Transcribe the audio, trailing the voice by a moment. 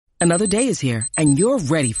Another day is here, and you're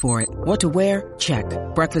ready for it. What to wear? Check.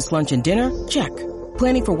 Breakfast, lunch, and dinner? Check.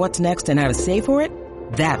 Planning for what's next and how to save for it?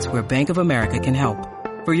 That's where Bank of America can help.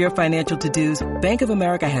 For your financial to-dos, Bank of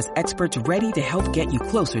America has experts ready to help get you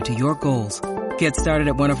closer to your goals. Get started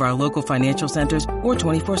at one of our local financial centers or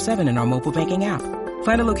 24/7 in our mobile banking app.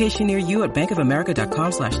 Find a location near you at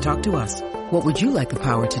bankofamerica.com/talktous. What would you like the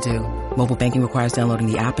power to do? Mobile banking requires downloading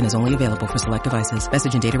the app and is only available for select devices.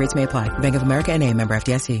 Message and data rates may apply. Bank of America N.A., member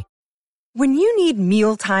FDIC. When you need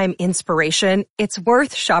mealtime inspiration, it's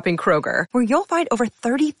worth shopping Kroger, where you'll find over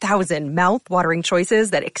 30,000 mouth-watering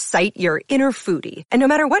choices that excite your inner foodie. And no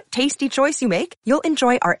matter what tasty choice you make, you'll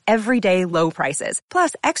enjoy our everyday low prices,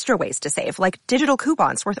 plus extra ways to save, like digital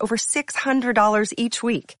coupons worth over $600 each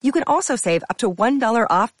week. You can also save up to $1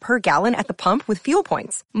 off per gallon at the pump with fuel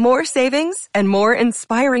points. More savings and more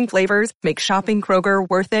inspiring flavors make shopping Kroger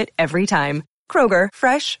worth it every time. Kroger,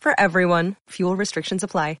 fresh for everyone. Fuel restrictions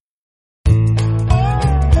apply.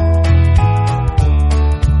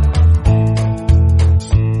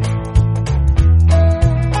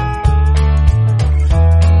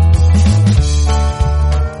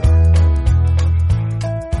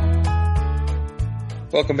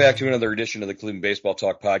 Welcome back to another edition of the Cleveland Baseball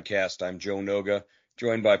Talk podcast. I'm Joe Noga,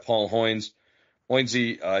 joined by Paul Hoynes.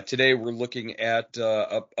 Hoynesy, today we're looking at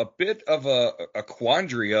a bit of a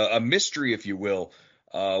quandary, a mystery, if you will.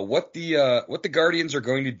 What the Guardians are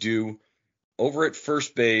going to do over at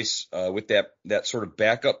first base with that sort of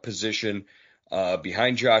backup position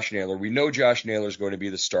behind Josh Naylor. We know Josh Naylor is going to be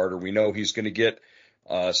the starter. We know he's going to get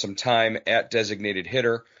some time at designated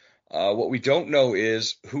hitter. What we don't know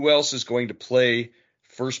is who else is going to play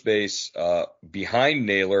first base behind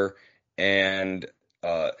Naylor and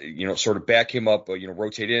sort of back him up,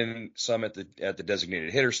 rotate in some at the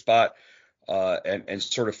designated hitter spot and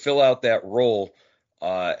sort of fill out that role.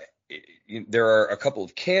 There are a couple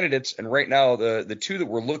of candidates, and right now the two that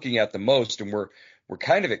we're looking at the most, and we're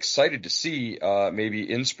kind of excited to see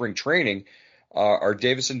maybe in spring training, are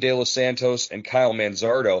Deyvison de los Santos and Kyle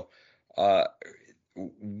Manzardo.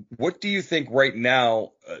 What do you think right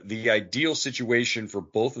now the ideal situation for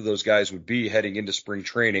both of those guys would be heading into spring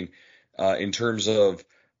training in terms of,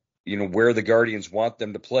 where the Guardians want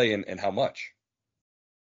them to play and how much?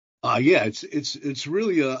 It's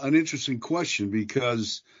really an interesting question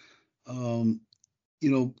because, is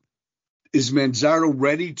Manzardo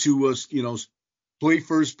ready to, play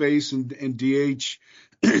first base and DH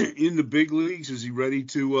in the big leagues? Is he ready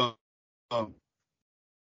to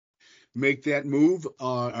make that move?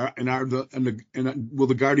 And will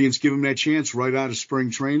the Guardians give him that chance right out of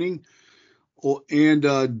spring training? And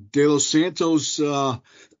De Los Santos,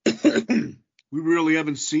 we really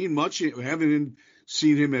haven't seen much. Haven't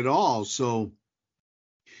seen him at all. So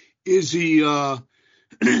is he?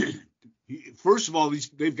 First of all,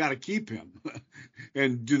 they've got to keep him.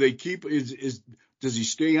 And do they keep? Does he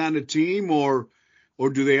stay on the team or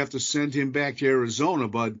do they have to send him back to Arizona?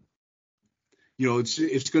 But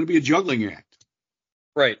it's going to be a juggling act.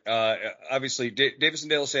 Right. Obviously, Deyvison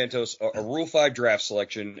de los Santos, a Rule 5 draft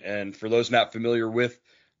selection. And for those not familiar with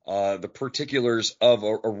the particulars of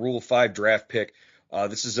a Rule 5 draft pick,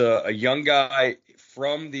 this is a young guy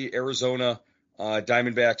from the Arizona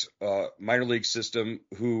Diamondbacks minor league system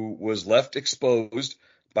who was left exposed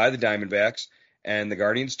by the Diamondbacks, and the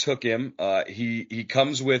Guardians took him. He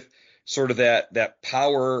comes with sort of that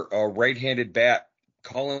power right-handed bat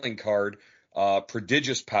calling card.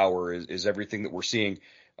 Prodigious power is everything that we're seeing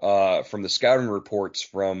from the scouting reports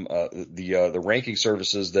from the ranking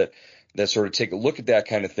services that sort of take a look at that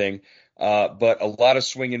kind of thing. But a lot of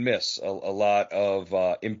swing and miss, a lot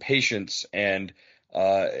of impatience, and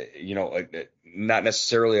not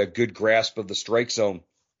necessarily a good grasp of the strike zone.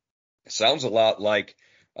 It sounds a lot like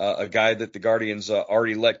a guy that the Guardians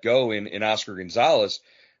already let go in Oscar Gonzalez.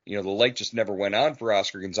 The light just never went on for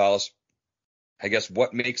Oscar Gonzalez. I guess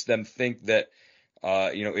what makes them think that,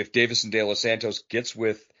 if Deyvison de los Santos gets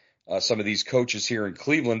with some of these coaches here in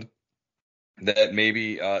Cleveland, that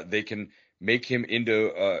maybe they can make him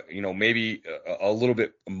into, maybe a little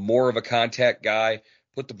bit more of a contact guy,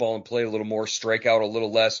 put the ball in play a little more, strike out a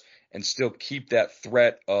little less, and still keep that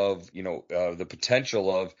threat of, the potential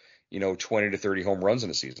of, 20 to 30 home runs in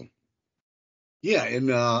a season. Yeah,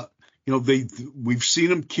 and we've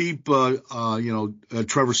seen him keep,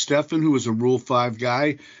 Trevor Stephan, who was a Rule 5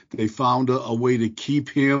 guy. They found a way to keep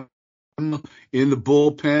him in the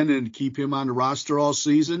bullpen and keep him on the roster all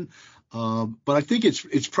season. But I think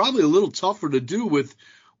it's probably a little tougher to do with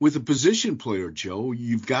a position player, Joe.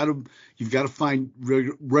 You've got to find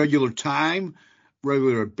regular time,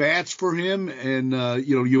 regular at bats for him, and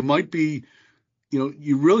you might be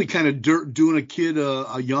you really kind of doing a kid,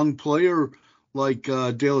 a young player like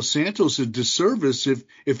De Los Santos a disservice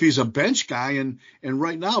if he's a bench guy. And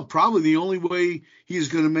right now, probably the only way he's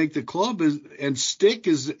going to make the club and stick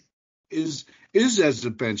is as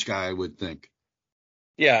a bench guy, I would think.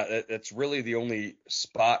 Yeah, that's really the only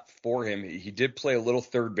spot for him. He did play a little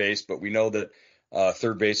third base, but we know that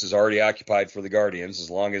third base is already occupied for the Guardians. As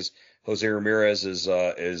long as Jose Ramirez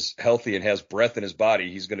is healthy and has breath in his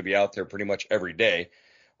body, he's going to be out there pretty much every day.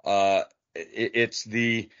 It's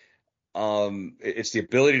the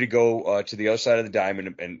ability to go to the other side of the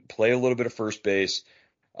diamond and play a little bit of first base.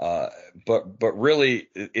 But really,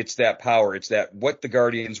 it's that power. It's that what the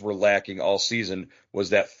Guardians were lacking all season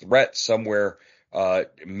was that threat somewhere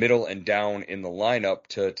middle and down in the lineup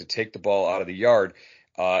to take the ball out of the yard.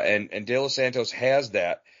 And De Los Santos has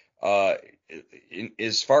that.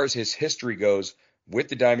 As far as his history goes with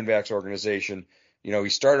the Diamondbacks organization, he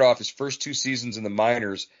started off his first 2 seasons in the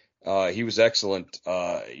minors. He was excellent.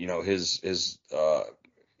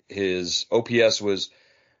 His OPS was,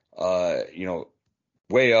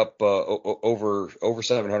 way up, over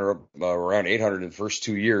 700, around 800 in the first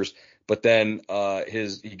 2 years. But then,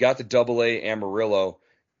 he got the Double-A Amarillo,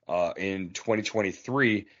 in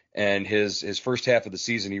 2023, and his first half of the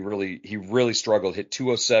season, he really struggled, hit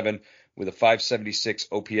 207 with a 576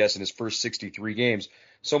 OPS in his first 63 games.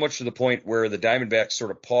 So much to the point where the Diamondbacks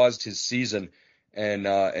sort of paused his season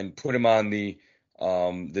and put him on the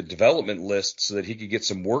development list so that he could get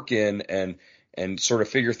some work in and sort of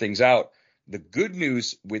figure things out. The good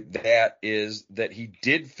news with that is that he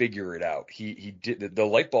did figure it out. He did. The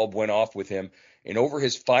light bulb went off with him, and over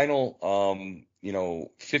his final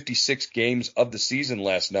 56 games of the season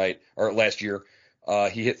last year,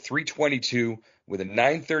 he hit 322 with a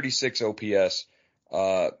 936 OPS.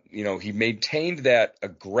 He maintained that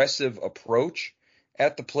aggressive approach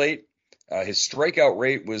at the plate. His strikeout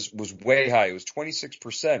rate was way high. It was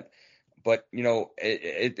 26%. But,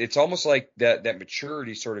 it's almost like that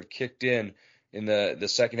maturity sort of kicked in the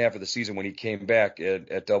second half of the season when he came back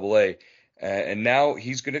at Double-A. And now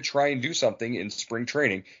he's going to try and do something in spring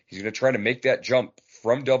training. He's going to try to make that jump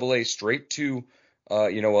from Double-A straight to,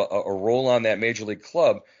 a role on that major league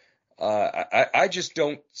club. I just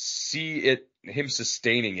don't see him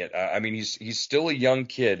sustaining it. I mean, he's still a young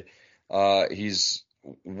kid. He's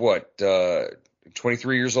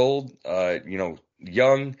 23 years old,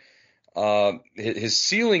 young. His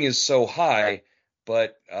ceiling is so high,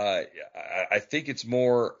 but I think it's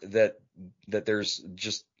more that there's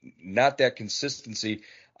just not that consistency.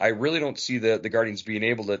 I really don't see the Guardians being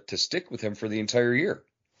able to stick with him for the entire year.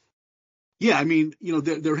 Yeah, I mean,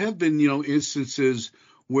 there have been, instances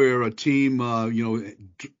where a team,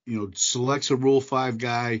 selects a Rule 5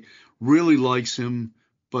 guy, really likes him,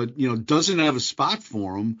 but, doesn't have a spot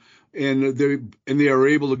for him, and they are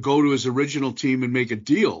able to go to his original team and make a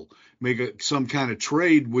deal, some kind of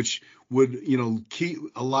trade, which would,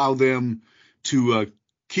 allow them to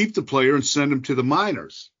keep the player and send him to the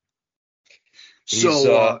minors.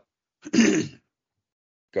 So, go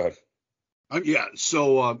ahead. Yeah.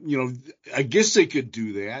 So, I guess they could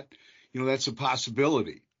do that. That's a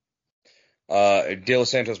possibility. De Los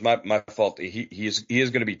Santos, my fault. He is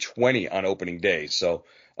going to be 20 on opening day. So,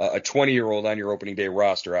 a 20-year-old on your opening day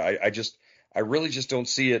roster. I really just don't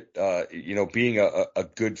see it, being a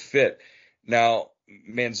good fit. Now,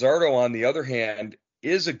 Manzardo, on the other hand,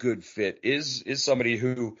 is a good fit, is somebody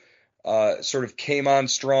who, sort of came on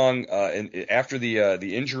strong, and after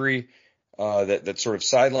the injury, that sort of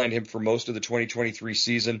sidelined him for most of the 2023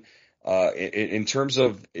 season. In terms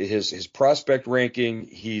of his prospect ranking,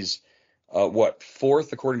 he's,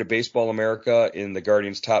 fourth according to Baseball America in the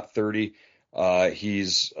Guardians top 30.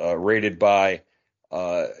 He's, rated by,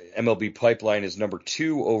 MLB Pipeline as number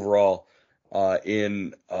 2 overall,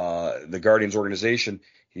 in, the Guardians organization.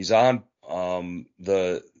 He's on,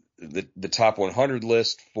 the top 100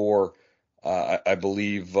 list for, I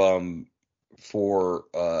believe, for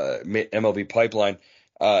MLB Pipeline.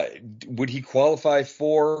 Would he qualify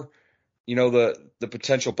for, the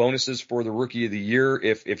potential bonuses for the Rookie of the Year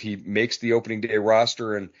if he makes the opening day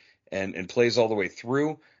roster and plays all the way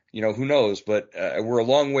through? Who knows? But we're a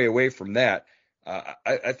long way away from that.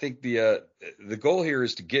 I think the goal here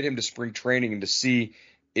is to get him to spring training and to see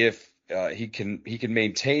if he can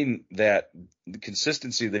maintain the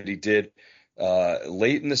consistency that he did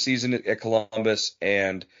late in the season at Columbus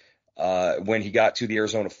and when he got to the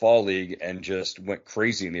Arizona Fall League and just went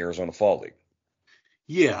crazy in the Arizona Fall League.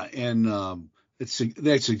 Yeah, and that's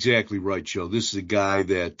exactly right, Joe. This is a guy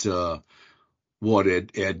that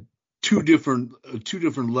at two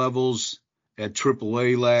different levels at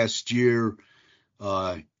AAA last year.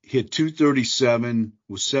 hit 237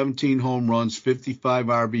 with 17 home runs, 55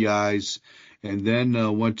 RBIs, and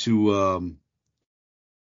then went to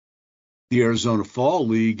the Arizona Fall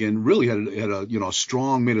League and really had a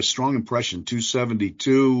made a strong impression.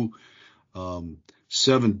 272,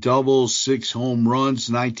 7 doubles, 6 home runs,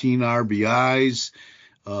 19 RBIs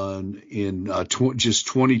in just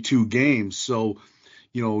 22 games. So,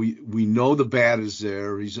 we know the bat is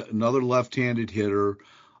there. He's another left-handed hitter.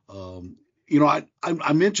 I'm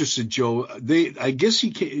interested, Joe. I guess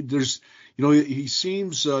he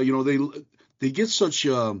seems, they get such,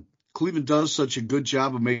 Cleveland does such a good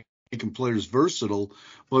job of making players versatile,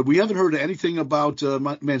 but we haven't heard anything about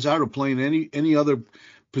Manzardo playing any other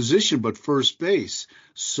position but first base.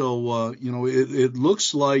 So, it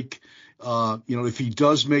looks like, if he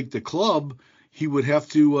does make the club, he would have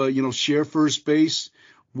to, share first base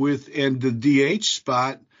and the DH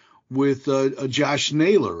spot with Josh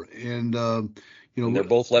Naylor. And, and they're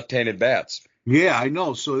both left-handed bats. Yeah, I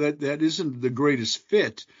know. So that isn't the greatest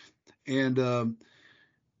fit. And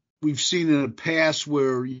we've seen in the past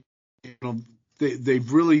where,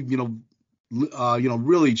 they've really,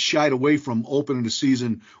 really shied away from opening the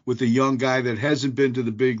season with a young guy that hasn't been to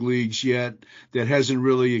the big leagues yet, that hasn't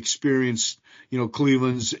really experienced,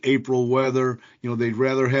 Cleveland's April weather. They'd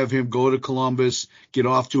rather have him go to Columbus, get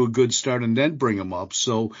off to a good start, and then bring him up.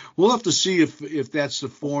 So we'll have to see if that's the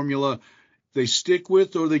formula they stick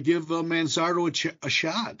with or they give Manzardo a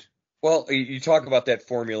shot. Well, you talk about that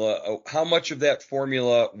formula. How much of that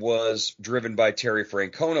formula was driven by Terry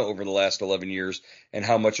Francona over the last 11 years, and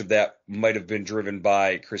how much of that might have been driven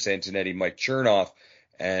by Chris Antonetti, Mike Chernoff,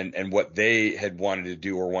 and what they had wanted to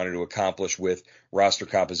do or wanted to accomplish with roster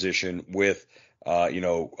composition, with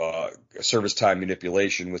service time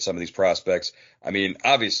manipulation with some of these prospects. I mean,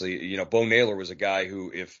 obviously, Bo Naylor was a guy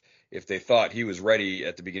who, if they thought he was ready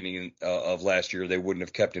at the beginning of last year, they wouldn't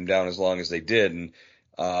have kept him down as long as they did, and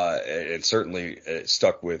it certainly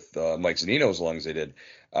stuck with Mike Zunino as long as they did.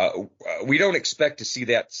 We don't expect to see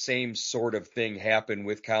that same sort of thing happen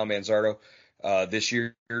with Kyle Manzardo this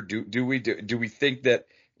year. Do we think that,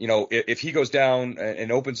 if he goes down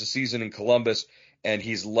and opens the season in Columbus and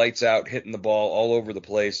he's lights out hitting the ball all over the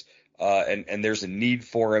place, and there's a need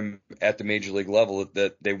for him at the major league level,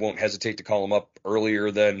 that they won't hesitate to call him up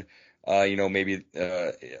earlier than maybe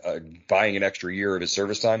buying an extra year of his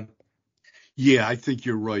service time? Yeah, I think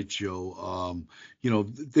you're right, Joe.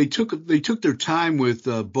 They took their time with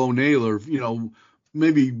Bo Naylor,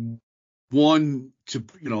 maybe one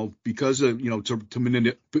because of, to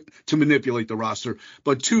manipulate the roster,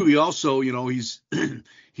 but two, he also, he's in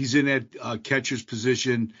that catcher's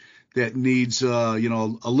position that needs, a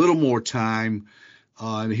little more time.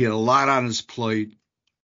 And he had a lot on his plate.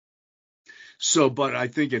 So, but I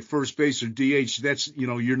think at first base or DH, that's,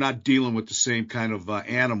 you're not dealing with the same kind of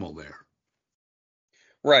animal there.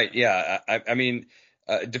 Right. Yeah. I mean,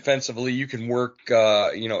 defensively, you can work,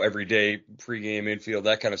 every day, pregame, infield,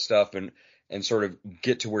 that kind of stuff, and sort of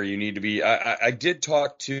get to where you need to be. I did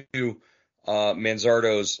talk to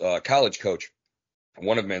Manzardo's college coach,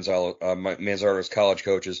 one of Manzardo's college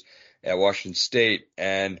coaches at Washington State,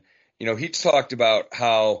 and he talked about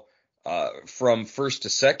how from first to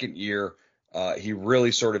second year, he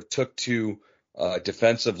really sort of took to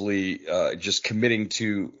defensively, just committing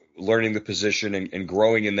to learning the position and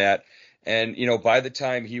growing in that. And, by the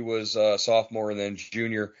time he was a sophomore and then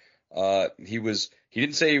junior, he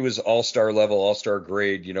didn't say he was all-star level, all-star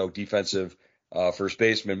grade, defensive first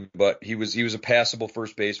baseman, but he was a passable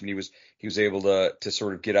first baseman. He was able to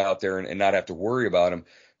sort of get out there and not have to worry about him.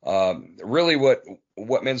 Really what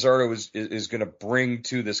Manzardo is going to bring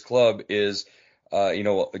to this club is,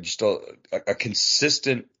 just a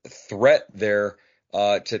consistent threat there,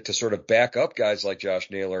 to sort of back up guys like Josh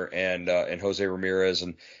Naylor and Jose Ramirez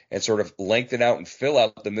and sort of lengthen out and fill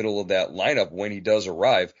out the middle of that lineup when he does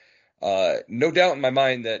arrive. No doubt in my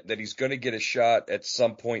mind that he's going to get a shot at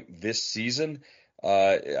some point this season.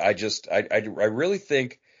 I really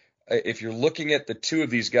think if you're looking at the two of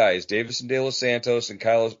these guys, Deyvison De Los Santos and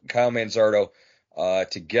Kyle Manzardo,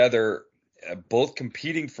 together, both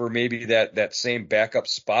competing for maybe that same backup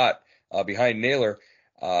spot behind Naylor,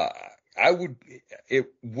 it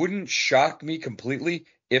wouldn't shock me completely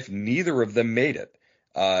if neither of them made it.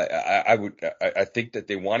 I think that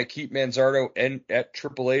they want to keep Manzardo at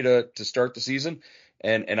AAA to start the season,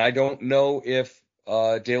 and I don't know if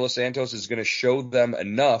De Los Santos is going to show them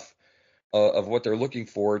enough of what they're looking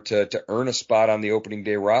for to earn a spot on the opening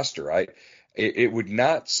day roster. It would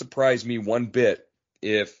not surprise me one bit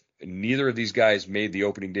if neither of these guys made the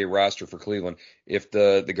opening day roster for Cleveland. If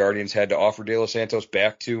the Guardians had to offer De Los Santos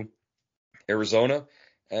back to Arizona,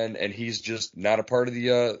 and he's just not a part of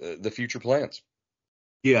the future plans.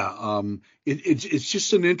 Yeah, it's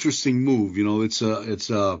just an interesting move. It's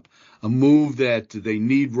a move that they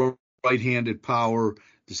need right-handed power.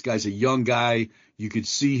 This guy's a young guy. You could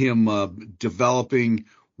see him developing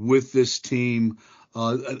with this team.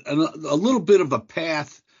 And a little bit of a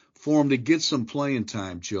path for him to get some playing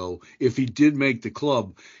time, Joe, if he did make the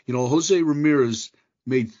club. Jose Ramirez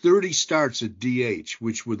made 30 starts at DH,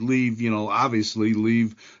 which would leave, obviously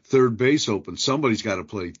leave third base open. Somebody's got to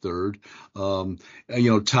play third. Tyler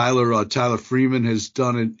Freeman has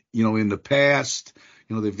done it, in the past.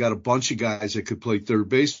 They've got a bunch of guys that could play third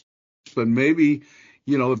base, but maybe,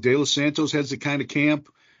 if De Los Santos has the kind of camp,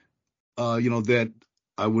 that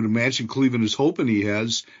I would imagine Cleveland is hoping he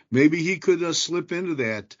has, maybe he could slip into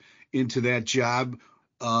that job,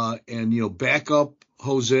 and back up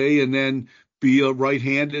Jose, and then be a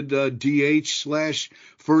right-handed DH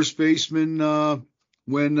 / first baseman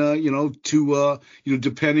when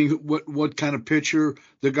depending what kind of pitcher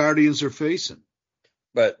the Guardians are facing.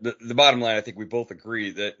 But the bottom line, I think we both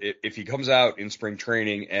agree that if he comes out in spring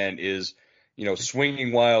training and is,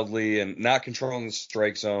 swinging wildly and not controlling the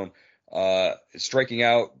strike zone, striking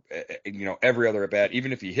out, every other at bat,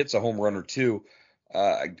 even if he hits a home run or two,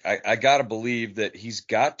 I got to believe that he's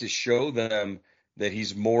got to show them that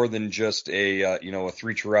he's more than just a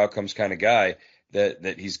three true outcomes kind of guy,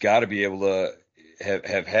 that he's got to be able to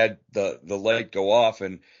have had the light go off.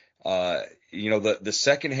 And, the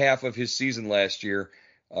second half of his season last year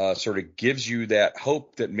sort of gives you that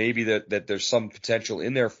hope that maybe that there's some potential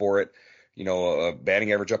in there for it. A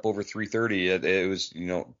batting average up over 330. It was,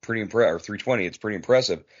 pretty impressive, or 320. It's pretty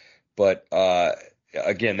impressive. But,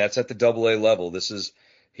 again, that's at the AA level. This is,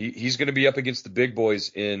 he's going to be up against the big boys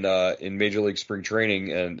in Major League spring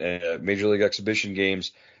training and Major League exhibition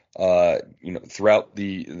games, throughout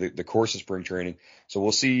the course of spring training. So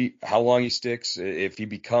we'll see how long he sticks. If he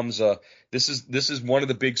becomes this is one of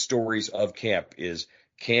the big stories of camp is,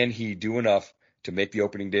 can he do enough to make the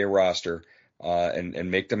opening day roster,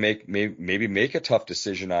 and maybe make a tough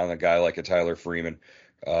decision on a guy like a Tyler Freeman.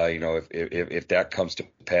 If that comes to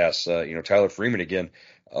pass, Tyler Freeman again,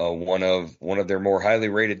 one of their more highly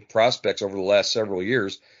rated prospects over the last several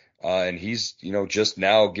years, and he's just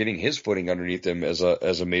now getting his footing underneath him as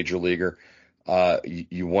a major leaguer.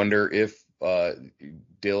 You wonder if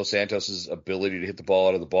De Los Santos's ability to hit the ball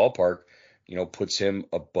out of the ballpark, puts him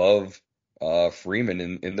above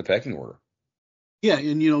Freeman in the pecking order. Yeah,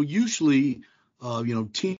 and usually,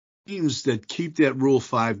 teams that keep that Rule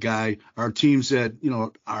 5 guy are teams that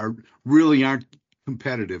aren't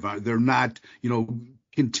competitive. They're not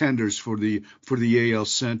contenders for the AL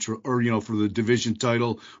Central, or for the division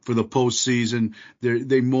title, for the postseason.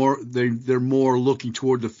 They're more looking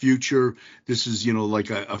toward the future. This is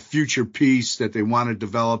like a future piece that they want to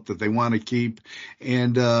develop, that they want to keep,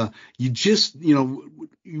 and you just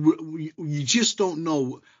don't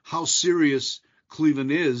know how serious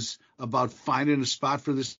Cleveland is about finding a spot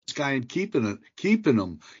for this guy and keeping him.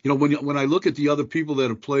 When I look at the other people that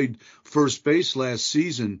have played first base last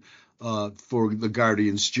season for the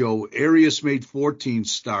Guardians, Joe Arias made 14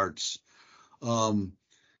 starts.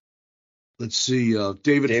 Let's see,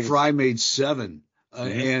 David Fry made 7,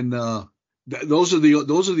 and those are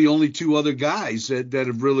the only two other guys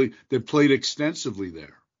that have played extensively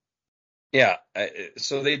there. Yeah,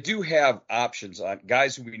 so they do have options on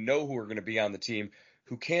guys who we know who are going to be on the team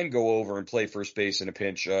who can go over and play first base in a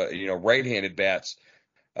pinch, right-handed bats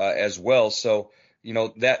as well. So,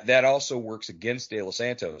 that also works against De Los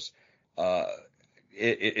Santos.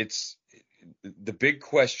 It's the big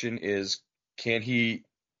question is, can he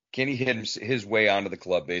hit his way onto the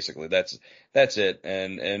club? Basically, that's it.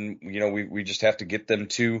 And we just have to get them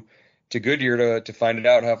to Goodyear to find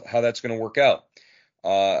out how that's going to work out.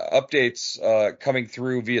 Updates coming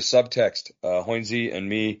through via subtext. Hoinsey and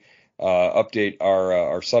me update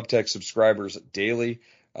our subtext subscribers daily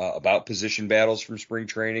about position battles from spring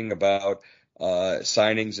training, about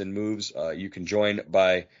signings and moves. You can join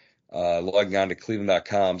by logging on to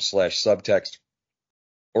cleveland.com/subtext,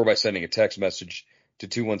 or by sending a text message to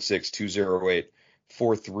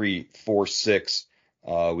 216-208-4346.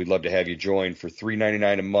 We'd love to have you join for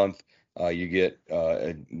 $3.99 a month. You get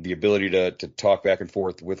the ability to talk back and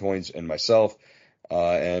forth with Hoynes and myself,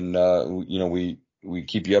 and we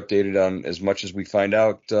keep you updated on as much as we find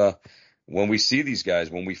out when we see these guys.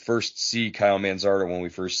 When we first see Kyle Manzardo, when we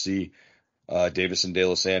first see Deyvison De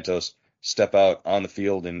Los Santos step out on the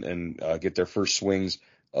field and get their first swings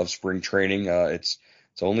of spring training, it's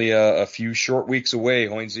only a few short weeks away,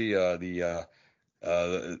 Hoynesy.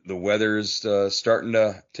 The weather's starting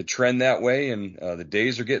to trend that way, and the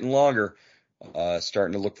days are getting longer.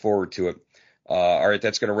 Starting to look forward to it. All right,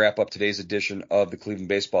 that's going to wrap up today's edition of the Cleveland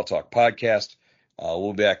Baseball Talk podcast.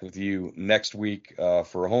 We'll be back with you next week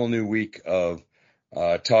for a whole new week of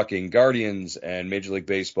talking Guardians and Major League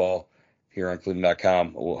Baseball here on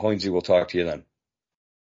Cleveland.com. Hoynesy, we'll talk to you then.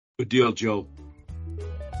 Good deal, Joe.